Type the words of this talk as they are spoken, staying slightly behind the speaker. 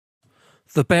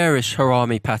The bearish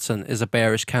Harami pattern is a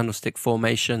bearish candlestick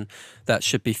formation that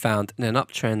should be found in an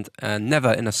uptrend and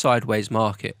never in a sideways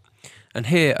market. And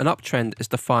here an uptrend is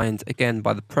defined again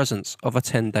by the presence of a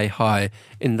 10-day high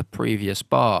in the previous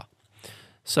bar.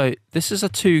 So this is a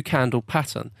two-candle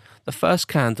pattern. The first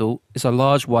candle is a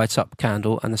large white up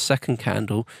candle and the second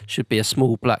candle should be a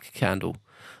small black candle.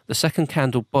 The second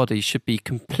candle body should be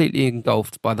completely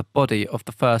engulfed by the body of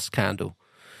the first candle.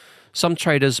 Some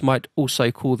traders might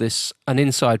also call this an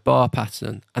inside bar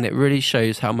pattern, and it really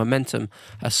shows how momentum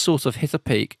has sort of hit a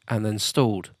peak and then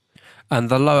stalled. And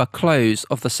the lower close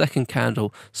of the second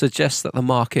candle suggests that the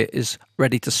market is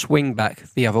ready to swing back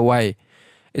the other way.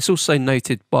 It's also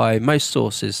noted by most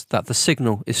sources that the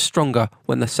signal is stronger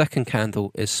when the second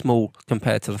candle is small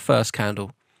compared to the first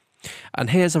candle. And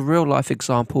here's a real life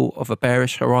example of a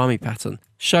bearish Harami pattern,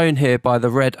 shown here by the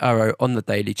red arrow on the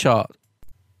daily chart.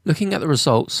 Looking at the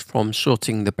results from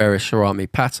shorting the bearish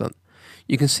Harami pattern,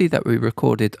 you can see that we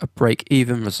recorded a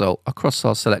break-even result across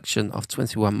our selection of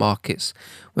 21 markets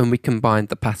when we combined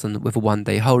the pattern with a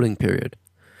one-day holding period.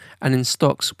 And in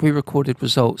stocks, we recorded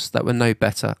results that were no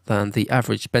better than the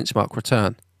average benchmark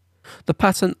return. The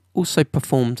pattern also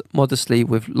performed modestly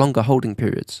with longer holding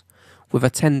periods. With a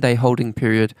 10-day holding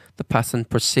period, the pattern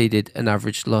preceded an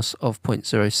average loss of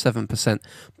 0.07%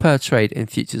 per trade in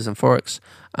futures and forex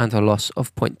and a loss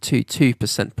of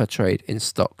 0.22% per trade in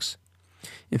stocks.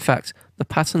 In fact, the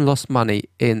pattern lost money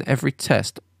in every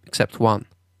test except one.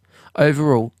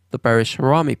 Overall, the bearish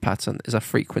Harami pattern is a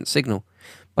frequent signal,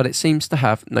 but it seems to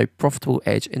have no profitable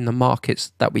edge in the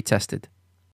markets that we tested.